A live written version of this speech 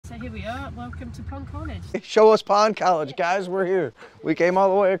here we are. Welcome to POND.college. Show us POND.college, guys. We're here. We came all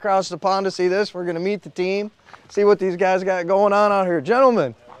the way across the pond to see this. We're going to meet the team, see what these guys got going on out here.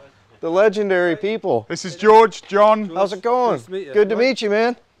 Gentlemen, the legendary people. This is George, John. How's it going? Nice to meet you. Good to meet you,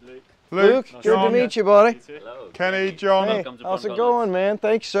 man. Luke, John, good to meet you, buddy. Kenny, John. Hey, how's it going, man?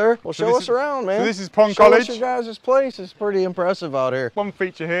 Thanks, sir. Well, show us around, man. So this is POND.college. Show us your guys' place. It's pretty impressive out here. One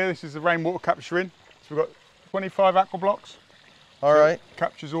feature here, this is the rainwater capturing. So we've got 25 aqua blocks. All right. It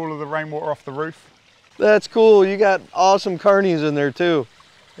captures all of the rainwater off the roof. That's cool. You got awesome carnies in there, too.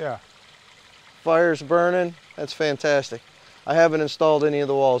 Yeah. Fire's burning. That's fantastic. I haven't installed any of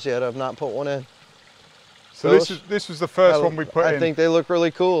the walls yet. I've not put one in. So this was the first one we put in. I think they look really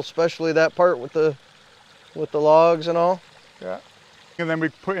cool, especially that part with the logs and all. Yeah. And then we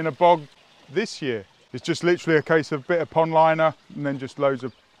put in a bog this year. It's just literally a case of a bit of pond liner and then just loads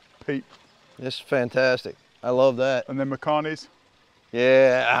of peat. It's fantastic. I love that. And then Makani's.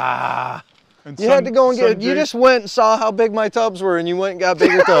 Yeah. And you had to go and get, you just went and saw how big my tubs were and you went and got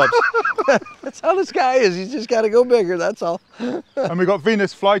bigger tubs. That's how this guy is. He's just got to go bigger, that's all. And we got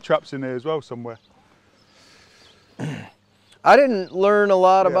Venus fly traps in there as well somewhere. I didn't learn a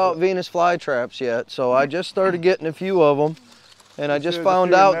lot about Venus flytraps yet, so I just started getting a few of them, and I just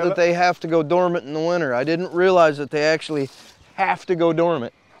found out that they have to go dormant in the winter. I didn't realize that they actually have to go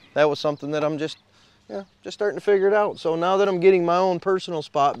dormant. That was something that I'm just starting to figure it out. So now that I'm getting my own personal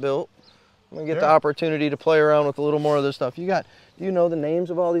spot built, I'm gonna get the opportunity to play around with a little more of this stuff. Do you know the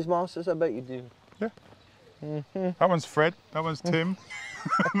names of all these mosses? I bet you do. Yeah. That one's Fred, that one's Tim.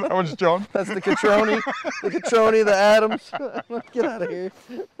 That one's John. That's the Catroni, the Adams. Get out of here.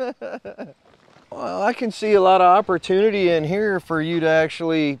 Well, I can see a lot of opportunity in here for you to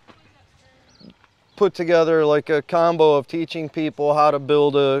actually put together like a combo of teaching people how to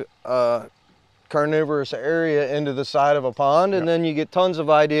build a carnivorous area into the side of a pond, and then you get tons of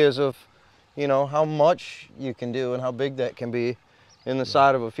ideas of, you know, how much you can do and how big that can be in the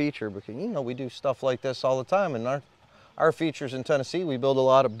side of a feature, because, you know, we do stuff like this all the time, and our features in Tennessee, we build a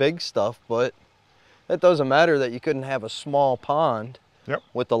lot of big stuff, but it doesn't matter that you couldn't have a small pond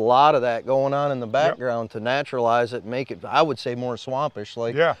with a lot of that going on in the background to naturalize it and make it, I would say, more swampish.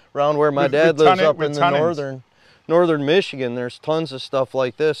 Like around where my dad lives up in the northern Michigan, there's tons of stuff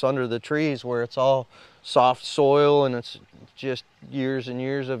like this under the trees where it's all soft soil and it's just years and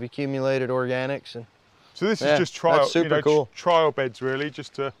years of accumulated organics. And so this is just trial, cool. Trial beds really,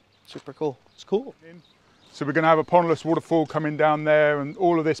 just to... Super cool. It's cool. So we're going to have a pondless waterfall coming down there, and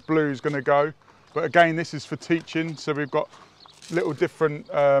all of this blue is going to go. But again, this is for teaching, so we've got little different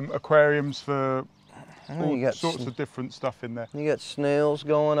aquariums for all sorts of different stuff in there. You got snails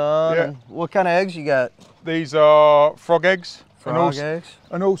going on. Yeah. What kind of eggs you got? These are frog eggs. Frog eggs.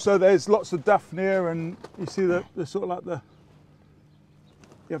 And also there's lots of Daphnia, and you see the sort of like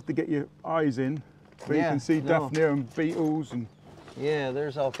you have to get your eyes in, but you can see Daphnia and beetles and... Yeah,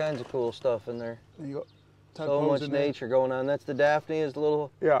 there's all kinds of cool stuff in there. And you got so much nature going on. That's the Daphnia's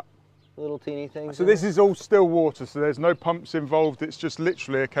little teeny things. So this is all still water, so there's no pumps involved. It's just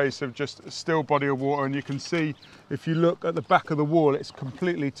literally a case of just a still body of water, and you can see if you look at the back of the wall, it's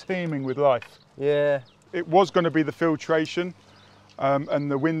completely teeming with life. Yeah. It was going to be the filtration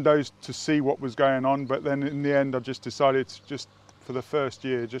and the windows to see what was going on, but then in the end I just decided to just for the first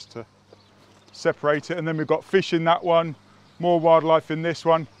year just to separate it. And then we've got fish in that one, more wildlife in this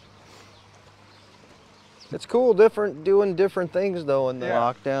one. It's cool, doing different things though in the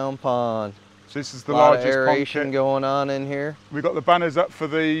lockdown pond. So this is the largest pond aeration going on in here. We've got the banners up for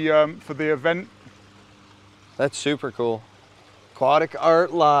the event. That's super cool. Aquatic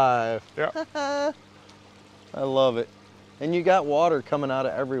Art Live. Yeah. I love it. And you got water coming out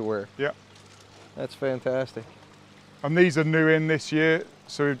of everywhere. Yeah. That's fantastic. And these are new in this year,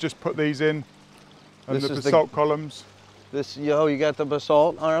 so we've just put these in. And the basalt columns. You got the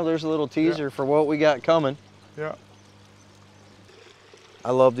basalt. Oh, there's a little teaser for what we got coming. Yeah.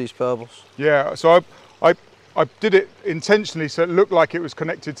 I love these pebbles. Yeah, so I did it intentionally so it looked like it was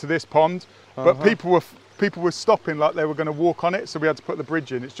connected to this pond, but people were stopping like they were going to walk on it, so we had to put the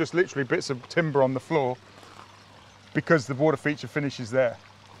bridge in. It's just literally bits of timber on the floor because the water feature finishes there.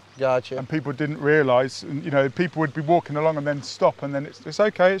 Gotcha. And people didn't realise, you know, people would be walking along and then stop, and then it's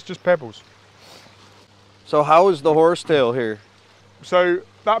okay, it's just pebbles. So how is the horsetail here? So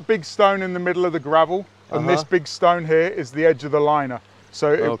that big stone in the middle of the gravel, and this big stone here is the edge of the liner.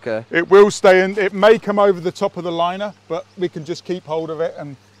 So it will stay in, it may come over the top of the liner, but we can just keep hold of it,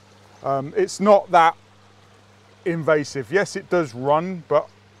 and it's not that invasive. Yes, it does run, but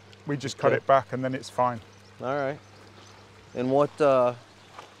we just cut it back and then it's fine. All right. And what,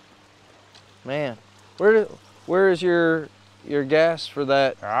 man, where is your your gas for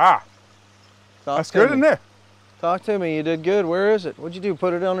that. Ah, that's good, isn't it? Talk to me. You did good. Where is it? What'd you do?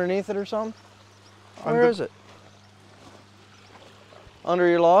 Put it underneath it or something? Where is it? Under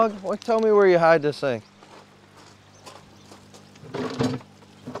your log? What? Tell me where you hide this thing.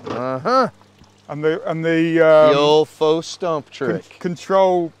 And the old faux stump trick.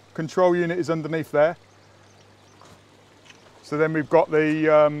 Control unit is underneath there. So then we've got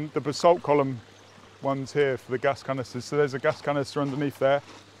the basalt column ones here for the gas canisters. So there's a gas canister underneath there.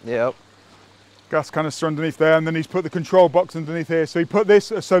 Yep. Gas canister underneath there, and then he's put the control box underneath here. So he put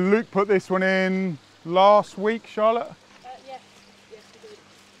this. So Luke put this one in last week, Charlotte. Yes, we did.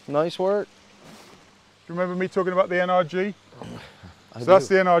 Nice work. Do you remember me talking about the NRG? So that's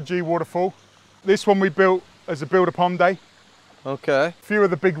the NRG waterfall. This one we built as a builder pond day. Okay. A few of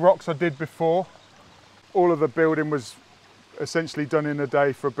the big rocks I did before. All of the building was essentially done in a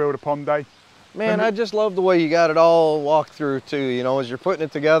day for a builder pond day. Man, I just love the way you got it all walked through too. You know, as you're putting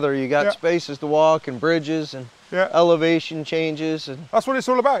it together, you got spaces to walk and bridges and elevation changes. And that's what it's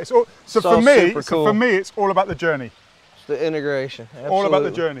all about. So for me, it's all about the journey. It's the integration. Absolutely. All about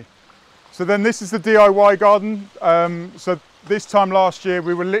the journey. So then this is the DIY garden. So this time last year,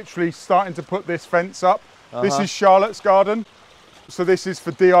 we were literally starting to put this fence up. This is Charlotte's garden. So this is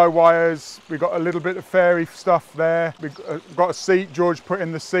for DIYers. We got a little bit of fairy stuff there. We've got a seat. George put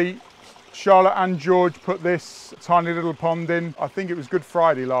in the seat. Charlotte and George put this tiny little pond in. I think it was Good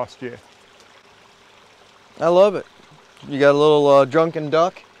Friday last year. I love it. You got a little drunken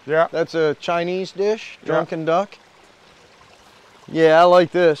duck. Yeah. That's a Chinese dish, drunken duck. Yeah, I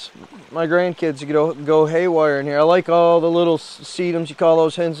like this. My grandkids go haywire in here. I like all the little sedums. You call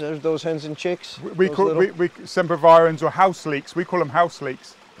those hens and chicks? We call sempervirens or house leeks. We call them house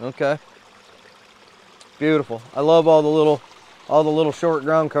leeks. Okay. Beautiful. I love all the little short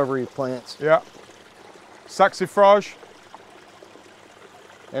ground covery plants. Yeah. Saxifrage.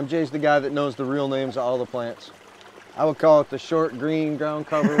 MJ's the guy that knows the real names of all the plants. I would call it the short green ground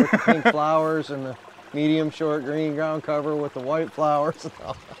cover with the pink flowers and the medium short green ground cover with the white flowers.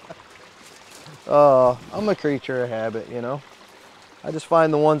 I'm a creature of habit, you know. I just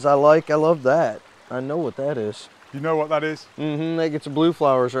find the ones I like. I love that. I know what that is. You know what that is? Mm-hmm. That gets the blue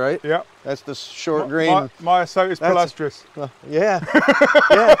flowers, right? Yeah. That's the short green. Myosotis palustris. Yeah.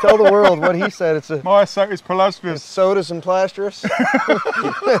 Yeah. Tell the world what he said. It's a Myosotis palustris. Sodas and plastris.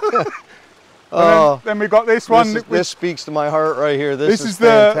 Then we got this one. This speaks to my heart right here. This is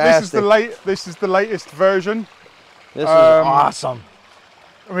fantastic. This is the latest version. This is awesome.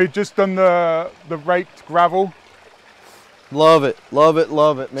 We've just done the raked gravel. Love it, love it,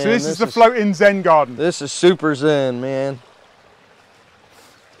 love it, man. So this is the floating Zen garden. This is super Zen, man.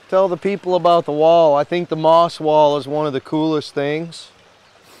 Tell the people about the wall. I think the moss wall is one of the coolest things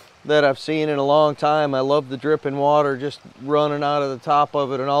that I've seen in a long time. I love the dripping water just running out of the top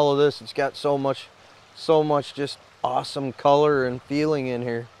of it and all of this. It's got so much just awesome color and feeling in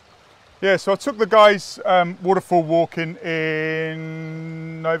here. Yeah, so I took the guys waterfall walking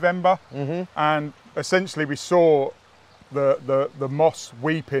in November, and essentially we saw the moss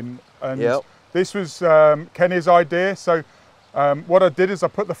weeping, and this was Kenny's idea. So what I did is I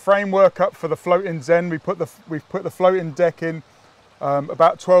put the framework up for the floating Zen. We've put the floating deck in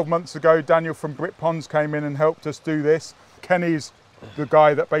about 12 months ago. Daniel from Brit Ponds came in and helped us do this. Kenny's the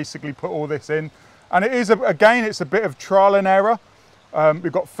guy that basically put all this in, and it is again it's a bit of trial and error.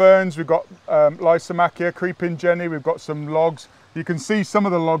 We've got ferns, we've got Lysomachia, creeping jenny, we've got some logs. You can see some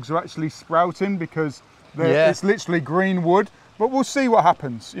of the logs are actually sprouting because it's literally green wood, but we'll see what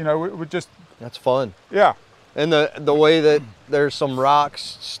happens. You know, we're just... That's fun. Yeah. And the way that there's some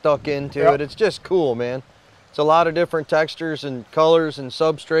rocks stuck into it, it's just cool, man. It's a lot of different textures and colors and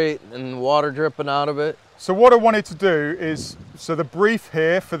substrate and water dripping out of it. So what I wanted to do is, so the brief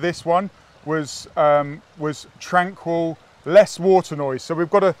here for this one was tranquil, less water noise. So we've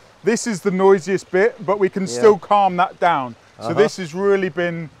got this is the noisiest bit, but we can still calm that down. So this has really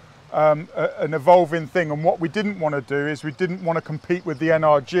been an evolving thing. And what we didn't want to do is we didn't want to compete with the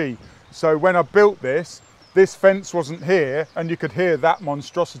NRG. So when I built this fence wasn't here, and you could hear that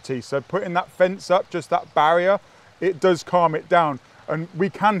monstrosity. So putting that fence up, just that barrier, it does calm it down. And we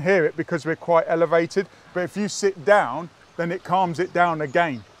can hear it because we're quite elevated. But if you sit down, then it calms it down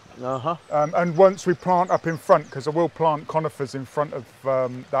again. And once we plant up in front, because I will plant conifers in front of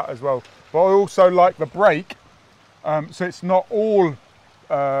that as well. But I also like the break, so it's not all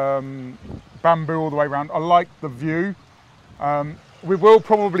bamboo all the way around. I like the view. We will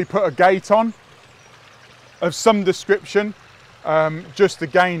probably put a gate on of some description, just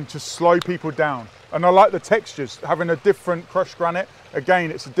again to slow people down. And I like the textures, having a different crushed granite.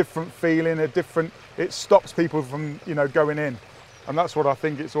 Again, it's a different feeling, it stops people from, you know, going in. And that's what I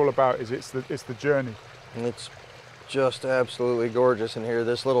think it's all about, is it's the journey. And it's just absolutely gorgeous in here.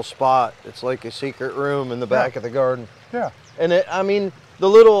 This little spot, it's like a secret room in the back of the garden. Yeah. And I mean, the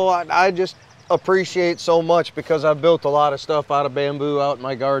little, I just appreciate so much, because I've built a lot of stuff out of bamboo out in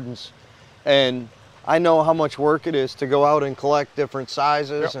my gardens. And I know how much work it is to go out and collect different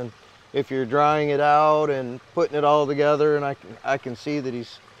sizes. And if you're drying it out and putting it all together, and I can see that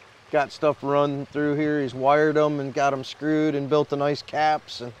he's got stuff run through here. He's wired them and got them screwed and built the nice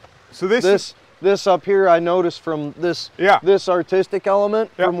caps. And so this up here, I noticed from this artistic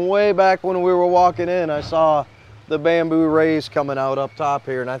element from way back when we were walking in, I saw the bamboo rays coming out up top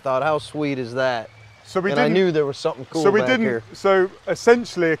here, and I thought, how sweet is that? I knew there was something cool back here. So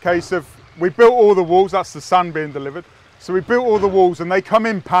essentially a case of, we built all the walls, that's the sand being delivered. So we built all the walls, and they come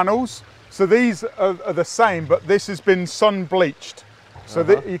in panels. So these are the same, but this has been sun bleached.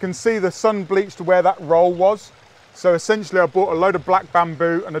 So you can see the sun bleached where that roll was. So essentially I bought a load of black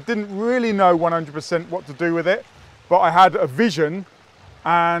bamboo, and I didn't really know 100% what to do with it, but I had a vision,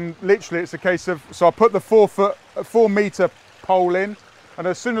 and literally it's a case of, so I put the 4 meter pole in, and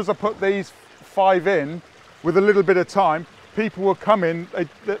as soon as I put these 5 in, with a little bit of time, people were coming,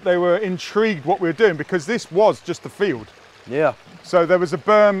 they were intrigued what we were doing, because this was just a field. Yeah. So there was a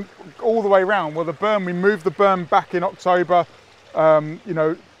berm all the way around. Well, the berm, we moved the berm back in October, you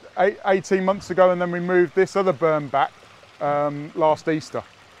know, 18 months ago, and then we moved this other berm back last Easter.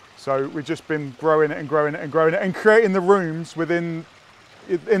 So we've just been growing it and growing it and growing it and creating the rooms in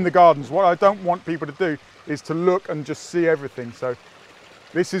the gardens. What I don't want people to do is to look and just see everything. So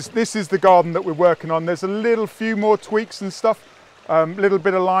this is the garden that we're working on. There's a few more tweaks and stuff, little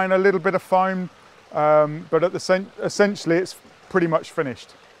bit of liner, a little bit of foam, but essentially it's pretty much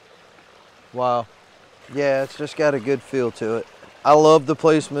finished. Wow. Yeah, it's just got a good feel to it. I love the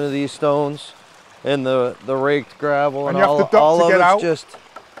placement of these stones and the raked gravel, and you have to duck to get out. You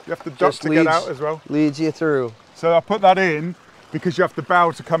have to duck to get out as well. Leads you through. So I put that in because you have to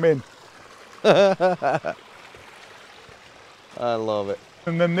bow to come in. I love it.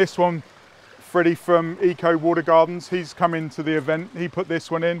 And then this one, Freddie from Eco Water Gardens, he's come into the event. He put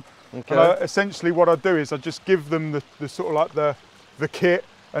this one in. Okay. And essentially what I do is I just give them the sort of like the kit,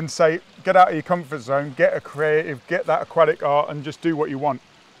 and say, get out of your comfort zone, get a creative, get that aquatic art, and just do what you want.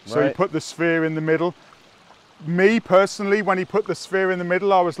 So he put the sphere in the middle. Me personally, when he put the sphere in the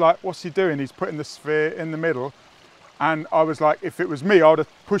middle, I was like, what's he doing? He's putting the sphere in the middle. And I was like, if it was me, I would have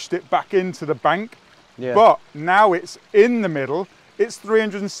pushed it back into the bank. Yeah. But now it's in the middle, it's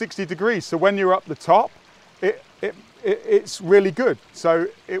 360 degrees. So when you're up the top, it's really good. So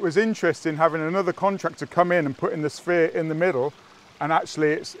it was interesting having another contractor come in and putting the sphere in the middle, and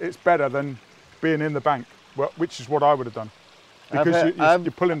actually it's better than being in the bank, which is what I would have done. Because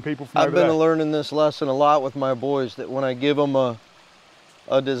you're pulling people from over there. I've been learning this lesson a lot with my boys, that when I give them a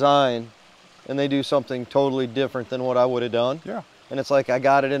design and they do something totally different than what I would have done, and it's like I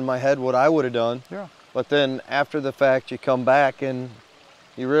got it in my head what I would have done, but then after the fact you come back and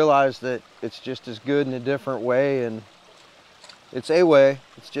you realize that it's just as good in a different way, and it's a way,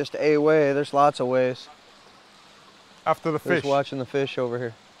 it's just a way, there's lots of ways. After the fish. Just watching the fish over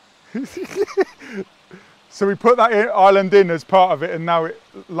here. So we put that island in as part of it, and now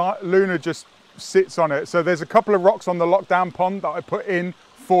Luna just sits on it. So there's a couple of rocks on the lockdown pond that I put in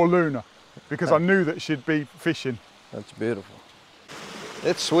for Luna, because I knew that she'd be fishing. That's beautiful.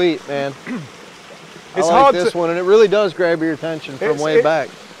 It's sweet, man. It's I like hard this one, and it really does grab your attention from way back,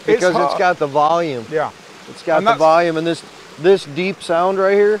 because it's got the volume. Yeah. It's got the volume, and this deep sound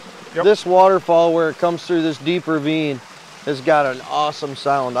right here, this waterfall where it comes through this deep ravine has got an awesome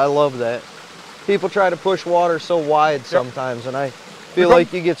sound. I love that. People try to push water so wide sometimes, and I feel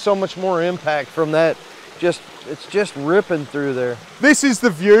like you get so much more impact from that. It's just ripping through there. This is the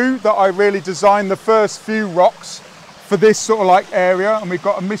view that I really designed, the first few rocks for this sort of like area, and we've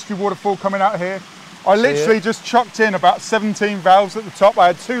got a mystery waterfall coming out here. I literally just chucked in about 17 valves at the top. I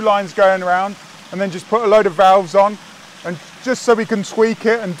had 2 lines going around, and then just put a load of valves on, and just so we can tweak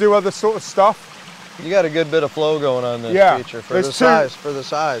it and do other sort of stuff. You got a good bit of flow going on this feature for the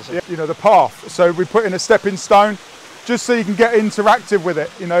size. Yeah, you know, the path. So we put in a stepping stone just so you can get interactive with it.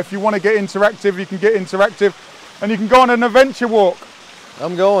 You know, if you want to get interactive, you can get interactive, and you can go on an adventure walk.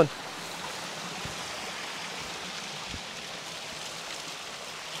 I'm going.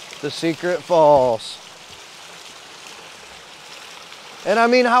 The Secret Falls. And I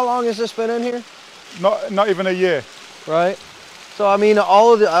mean, how long has this been in here? Not even a year. Right? So I mean,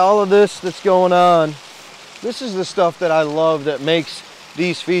 all of this that's going on, this is the stuff that I love that makes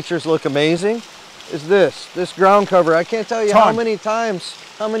these features look amazing. is this ground cover. I can't tell you how many times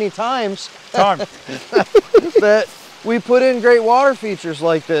that we put in great water features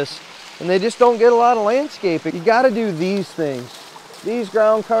like this, and they just don't get a lot of landscaping. You got to do these things. These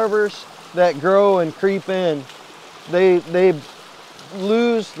ground covers that grow and creep in, they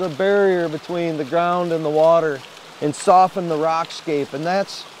lose the barrier between the ground and the water and soften the rockscape, and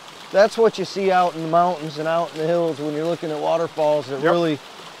that's what you see out in the mountains and out in the hills when you're looking at waterfalls. That really,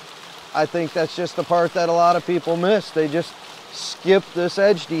 I think that's just the part that a lot of people miss. They just skip this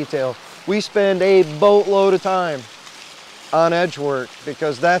edge detail. We spend a boatload of time on edge work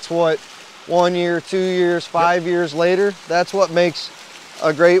because that's what 1 year, 2 years, 5 years later, that's what makes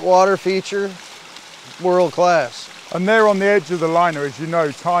a great water feature world class. And there on the edge of the liner, as you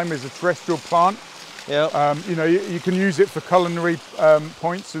know, thyme is a terrestrial plant. Yep. You know, you can use it for culinary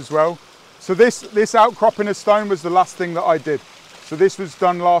points as well. So this outcropping of stone was the last thing that I did. So this was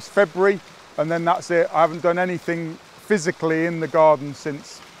done last February, and then that's it. I haven't done anything physically in the garden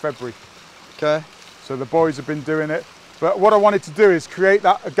since February. Okay. So the boys have been doing it. But what I wanted to do is create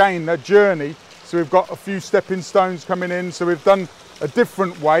that, again, a journey. So we've got a few stepping stones coming in. So we've done a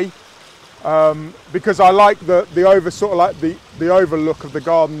different way because I like the overlook of the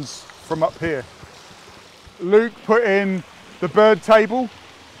gardens from up here. Luke put in the bird table,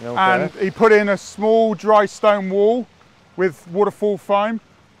 and he put in a small dry stone wall with waterfall foam,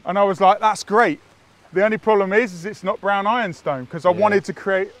 and I was like, that's great. The only problem is it's not brown ironstone, because I wanted to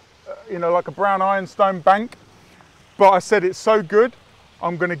create you know, like a brown ironstone bank, but I said it's so good,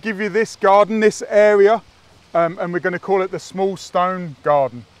 I'm going to give you this garden, this area, and we're going to call it the small stone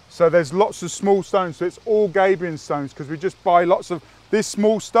garden. So there's lots of small stones, so it's all Gabion stones, because we just buy lots of this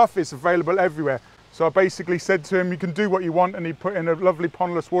small stuff. It's available everywhere. So I basically said to him, you can do what you want, and he put in a lovely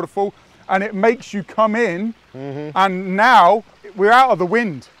pondless waterfall, and it makes you come in, and now we're out of the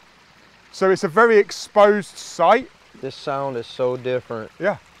wind. So it's a very exposed site. This sound is so different.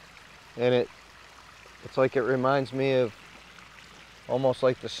 Yeah. And it's like it reminds me of almost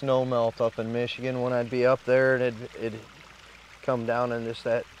like the snow melt up in Michigan when I'd be up there and it'd come down and just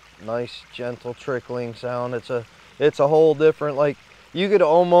that nice gentle trickling sound. It's a whole different, like you could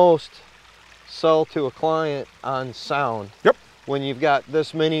almost sell to a client on sound. Yep. When you've got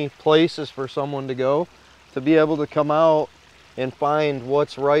this many places for someone to go, to be able to come out and find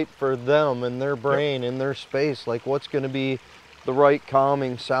what's right for them and their brain and their space, like what's going to be the right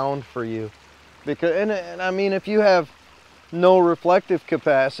calming sound for you. Because and I mean, if you have no reflective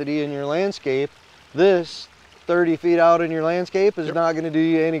capacity in your landscape, this 30 feet out in your landscape is not going to do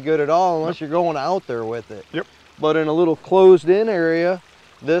you any good at all unless you're going out there with it. Yep. But in a little closed in area,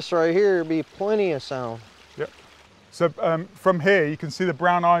 this right here would be plenty of sound. Yep. So from here you can see the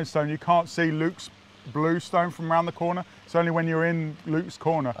brown ironstone. You can't see Luke's blue stone from around the corner. It's only when you're in Luke's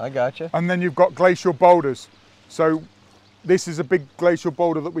corner. I gotcha. And then you've got glacial boulders. So this is a big glacial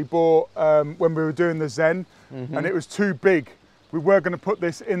boulder that we bought when we were doing the Zen, and it was too big. We were going to put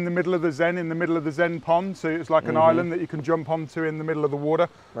this in the middle of the Zen, pond, so it's like an island that you can jump onto in the middle of the water.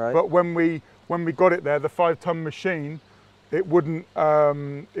 Right. But when we got it there, the 5-ton machine, it wouldn't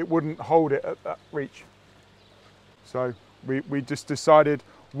hold it at that reach. So we just decided,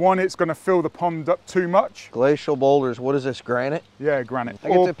 one, it's going to fill the pond up too much. Glacial boulders, what is this, granite? Yeah, granite. I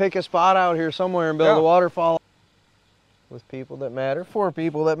get to pick a spot out here somewhere and build a waterfall with people that matter, for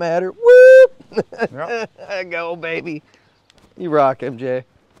people that matter. Whoop! Yeah. Go, baby. You rock, MJ.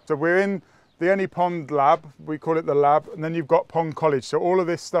 So we're in the Any Pond lab, we call it the lab, and then you've got POND.college. So all of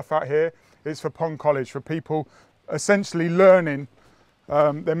this stuff out here is for POND.college, for people essentially learning.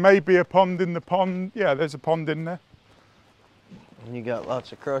 There may be a pond in the pond. Yeah, there's a pond in there. And you got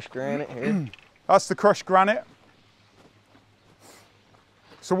lots of crushed granite here. That's the crushed granite.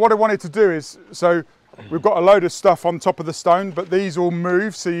 So what I wanted to do is, so we've got a load of stuff on top of the stone, but these all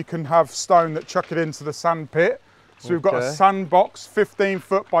move so you can have stone that chuck it into the sand pit. So we've got a sand box, 15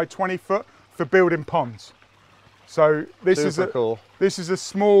 foot by 20 foot for building ponds. So this is a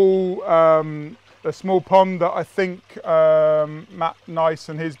small pond that I think Matt Nice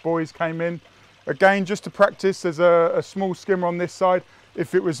and his boys came in. Again, just to practice, there's a small skimmer on this side.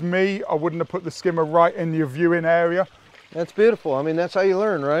 If it was me, I wouldn't have put the skimmer right in your viewing area. That's beautiful. I mean, that's how you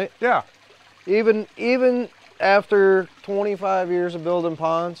learn, right? Yeah. Even after 25 years of building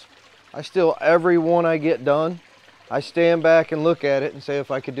ponds, every one I get done, I stand back and look at it and say, if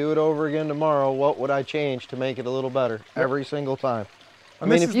I could do it over again tomorrow, what would I change to make it a little better? Yep. Every single time. I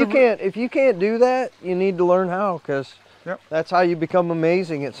mean, if you can't do that, you need to learn how, because that's how you become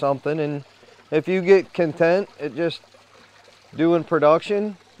amazing at something. And if you get content at just doing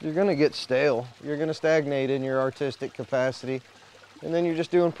production, you're going to get stale. You're going to stagnate in your artistic capacity. and then you're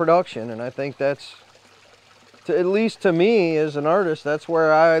just doing production. And I think that's, at least to me as an artist, that's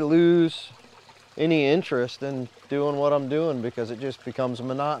where I lose any interest in doing what I'm doing, because it just becomes a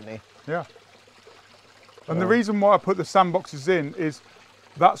monotony. Yeah. And the reason why I put the sandboxes in is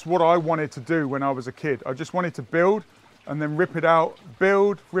that's what I wanted to do when I was a kid. I just wanted to build and then rip it out,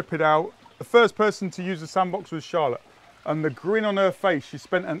 build, rip it out. The first person to use the sandbox was Charlotte. And the grin on her face, she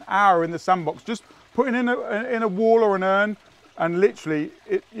spent an hour in the sandbox just putting in a wall or an urn, and literally,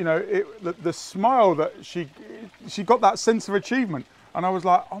 the smile that she got, that sense of achievement. And I was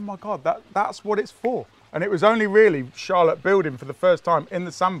like, oh my God, that's what it's for. And it was only really Charlotte building for the first time in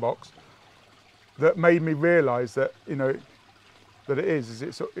the sandbox that made me realise that, that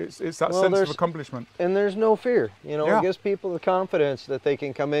it's that sense of accomplishment. And there's no fear, It gives people the confidence that they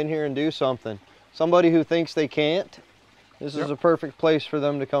can come in here and do something. Somebody who thinks they can't, this is a perfect place for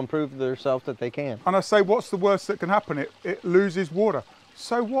them to come prove to themselves that they can. And I say, what's the worst that can happen? It loses water.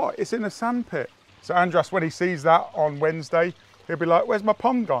 So what? It's in a sand pit. So Andras, when he sees that on Wednesday, he'll be like, where's my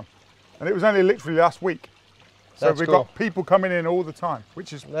pond gone? And it was only literally last week. So we've got people coming in all the time,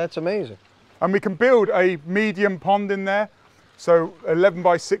 that's amazing. And we can build a medium pond in there. So 11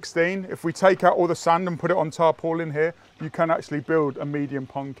 by 16, if we take out all the sand and put it on tarpaulin here, you can actually build a medium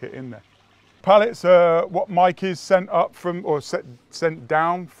pond kit in there. Pallets are what Mike is sent up from, or sent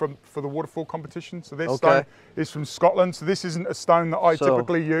down for the waterfall competition. So this stone is from Scotland. So this isn't a stone that I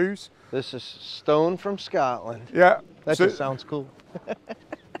typically use. This is stone from Scotland. Yeah. That just sounds cool.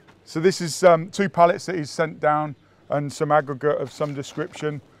 So this is 2 pallets that he's sent down and some aggregate of some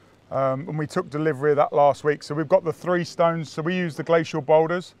description. And we took delivery of that last week. So we've got the 3 stones. So we use the glacial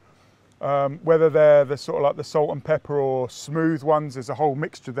boulders. Whether they're the sort of like the salt and pepper or smooth ones, there's a whole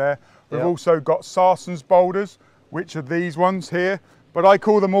mixture there. We've also got Sarson's boulders, which are these ones here, but I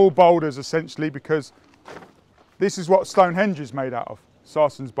call them all boulders essentially because this is what Stonehenge is made out of,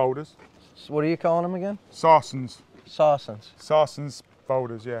 Sarson's boulders. So what are you calling them again? Sarson's. Sarson's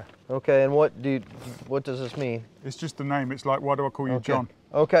boulders, yeah. Okay, and what does this mean? It's just a name. It's like, why do I call you John?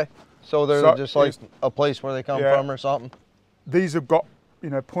 Okay, so they're just like a place where they come from or something? These have got,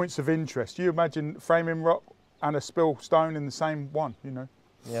 points of interest. You imagine framing rock and a spill stone in the same one,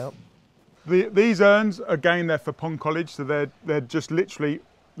 Yep. These urns, again, they're for POND.college, so they're just literally,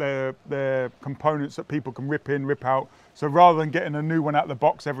 they're components that people can rip in, rip out. So rather than getting a new one out of the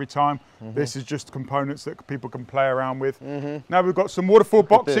box every time, this is just components that people can play around with. Now we've got some waterfall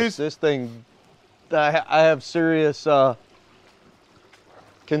boxes. This thing, I have serious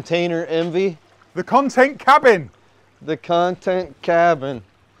container envy. The content cabin. The content cabin.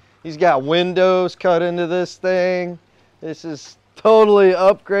 He's got windows cut into this thing. This is totally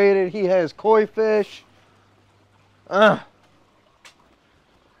upgraded. He has koi fish.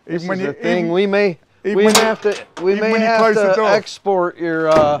 This is a thing we may have to export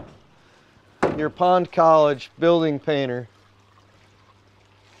your POND.college building painter.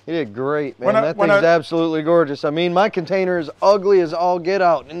 He did great, man. That thing's absolutely gorgeous. I mean, my container is ugly as all get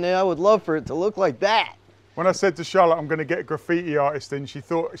out, and I would love for it to look like that. When I said to Charlotte, I'm going to get a graffiti artist in, she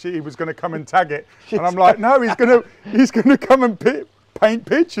thought he was going to come and tag it. And I'm like, no, he's going to come and paint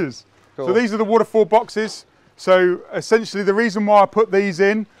pictures. Cool. So these are the waterfall boxes. So essentially the reason why I put these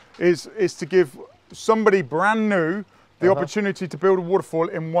in is to give somebody brand new the opportunity to build a waterfall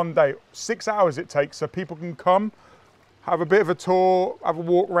in one day. 6 hours it takes, so people can come, have a bit of a tour, have a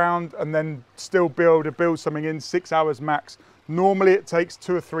walk around, and then still build something in 6 hours max. Normally it takes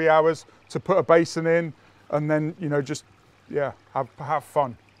 2 or 3 hours to put a basin in, and then, just, have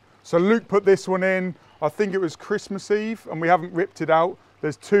fun. So Luke put this one in, I think it was Christmas Eve, and we haven't ripped it out.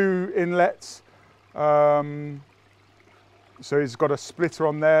 There's 2 inlets. So he's got a splitter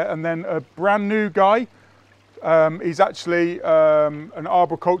on there, and then a brand new guy. He's actually an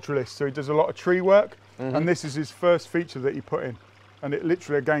arboriculturalist, so he does a lot of tree work, and this is his first feature that he put in. And it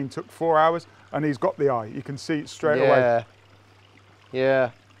literally, again, took 4 hours, and he's got the eye. You can see it straight away. Yeah,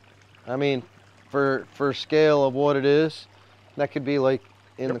 I mean, for scale of what it is, that could be like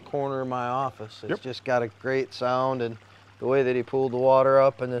in the corner of my office. It's just got a great sound, and the way that he pulled the water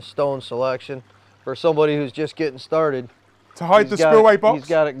up and the stone selection for somebody who's just getting started. To hide the spillway box. He's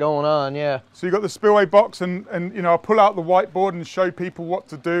got it going on, yeah. So you've got the spillway box, and I'll pull out the whiteboard and show people what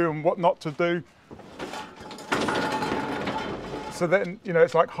to do and what not to do. So then,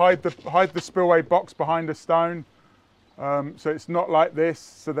 it's like hide the spillway box behind a stone. So it's not like this.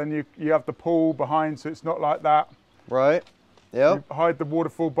 So then you have the pool behind, so it's not like that. Right. Yep. You hide the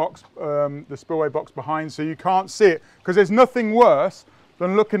waterfall box, the spillway box behind, so you can't see it. Because there's nothing worse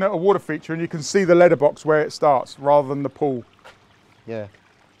than looking at a water feature and you can see the letterbox where it starts rather than the pool. Yeah.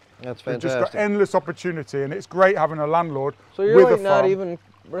 That's We've fantastic. just got endless opportunity, and it's great having a landlord so you're with like a not farm. even,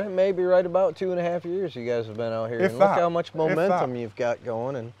 maybe right about 2.5 years you guys have been out here. If And that, look how much if momentum that. you've got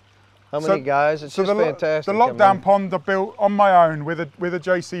going, and how many guys. It's just fantastic. The lockdown pond I built on my own with a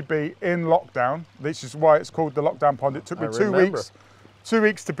JCB in lockdown. This is why it's called the lockdown pond. It took me 2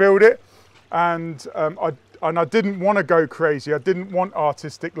 weeks to build it, and I didn't want to go crazy. I didn't want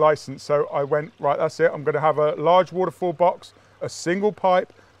artistic license, so I went, right, that's it. I'm going to have a large waterfall box, a single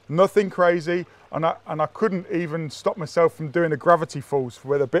pipe, nothing crazy, and I couldn't even stop myself from doing a gravity falls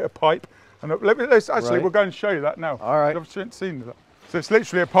with a bit of pipe. And let's actually, we'll go and show you that now. All right. I've seen that. So it's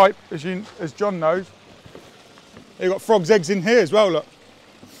literally a pipe, as John knows. You've got frogs' eggs in here as well, look,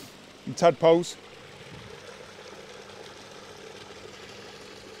 and tadpoles.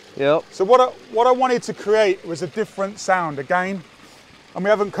 Yep. So what I wanted to create was a different sound again. And we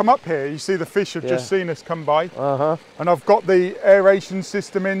haven't come up here. You see the fish have just seen us come by. And I've got the aeration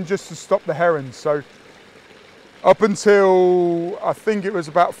system in just to stop the herons. So up until, I think it was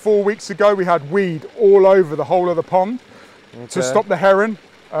about 4 weeks ago, we had weed all over the whole of the pond to stop the heron.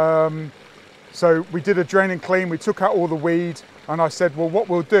 So we did a drain and clean, we took out all the weed, and I said, well, what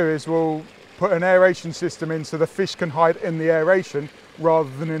we'll do is we'll put an aeration system in so the fish can hide in the aeration rather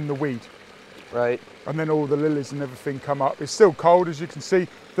than in the weed. Right. And then all the lilies and everything come up. It's still cold, as you can see.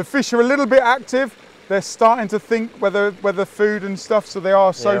 The fish are a little bit active. They're starting to think whether food and stuff, so they are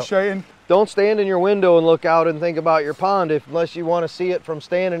associating. Yep. Don't stand in your window and look out and think about your pond unless you want to see it from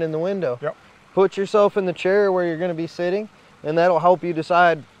standing in the window. Yep. Put yourself in the chair where you're going to be sitting, and that'll help you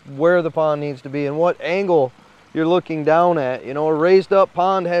decide where the pond needs to be and what angle you're looking down at. You know, a raised up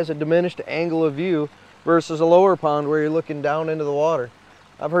pond has a diminished angle of view versus a lower pond where you're looking down into the water.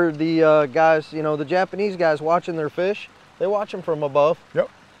 I've heard the guys, you know, the Japanese guys watching their fish, they watch them from above. Yep.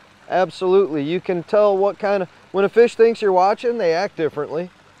 Absolutely. You can tell what kind of, when a fish thinks you're watching, they act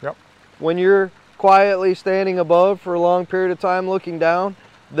differently. Yep. When you're quietly standing above for a long period of time looking down,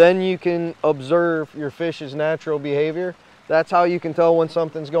 then you can observe your fish's natural behavior. That's how you can tell when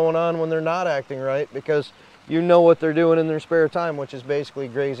something's going on when they're not acting right, because you know what they're doing in their spare time, which is basically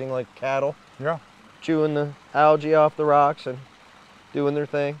grazing like cattle. Yeah. Chewing the algae off the rocks and doing their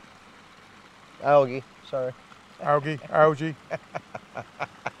thing. Algae, sorry. Algae.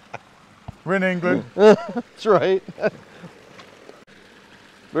 We're in England. That's right.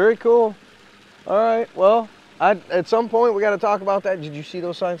 Very cool. All right, well, at some point we got to talk about that. Did you see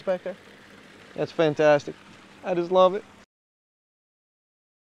those signs back there? That's fantastic. I just love it.